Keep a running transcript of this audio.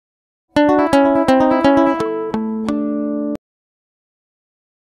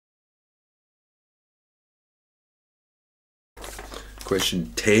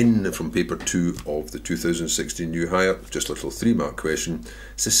Question 10 from paper 2 of the 2016 New Hire, just a little 3-mark question.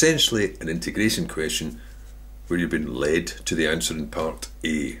 It's essentially an integration question where you've been led to the answer in part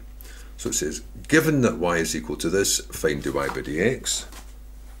A. So it says, given that y is equal to this, find dy by dx.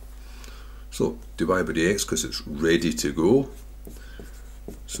 So dy by dx, because it's ready to go.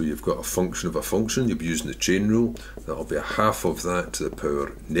 So you've got a function of a function, you'll be using the chain rule. That'll be a half of that to the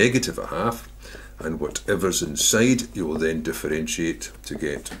power negative a half. And whatever's inside, you will then differentiate to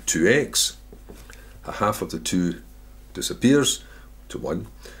get 2x. A half of the 2 disappears to 1,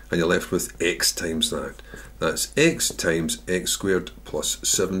 and you're left with x times that. That's x times x squared plus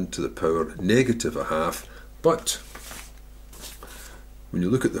 7 to the power negative a half. But when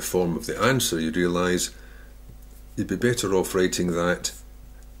you look at the form of the answer, you realise you'd be better off writing that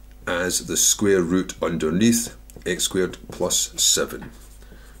as the square root underneath x squared plus 7.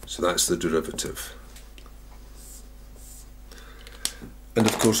 So that's the derivative. And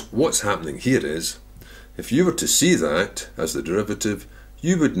of course, what's happening here is, if you were to see that as the derivative,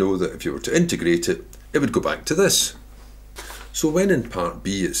 you would know that if you were to integrate it, it would go back to this. So when in part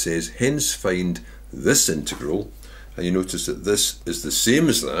B it says, hence find this integral, and you notice that this is the same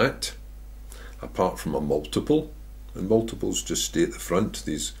as that, apart from a multiple, and multiples just stay at the front,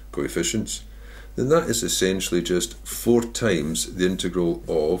 these coefficients, then that is essentially just 4 times the integral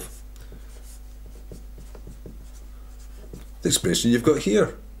of the expression you've got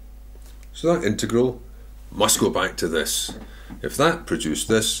here. So that integral must go back to this. If that produced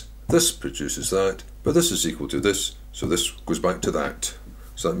this, this produces that, but this is equal to this, so this goes back to that.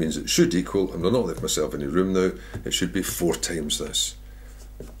 So that means it should equal, and I'll not leave myself any room now, it should be 4 times this.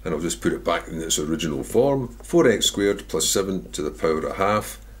 And I'll just put it back in its original form, 4x squared plus 7 to the power a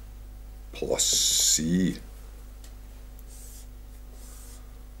half, plus c.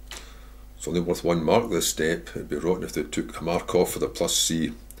 It's only worth 1 mark this step. It'd be rotten if they took a mark off for the plus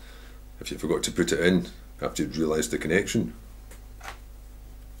c if you forgot to put it in after you'd realised the connection.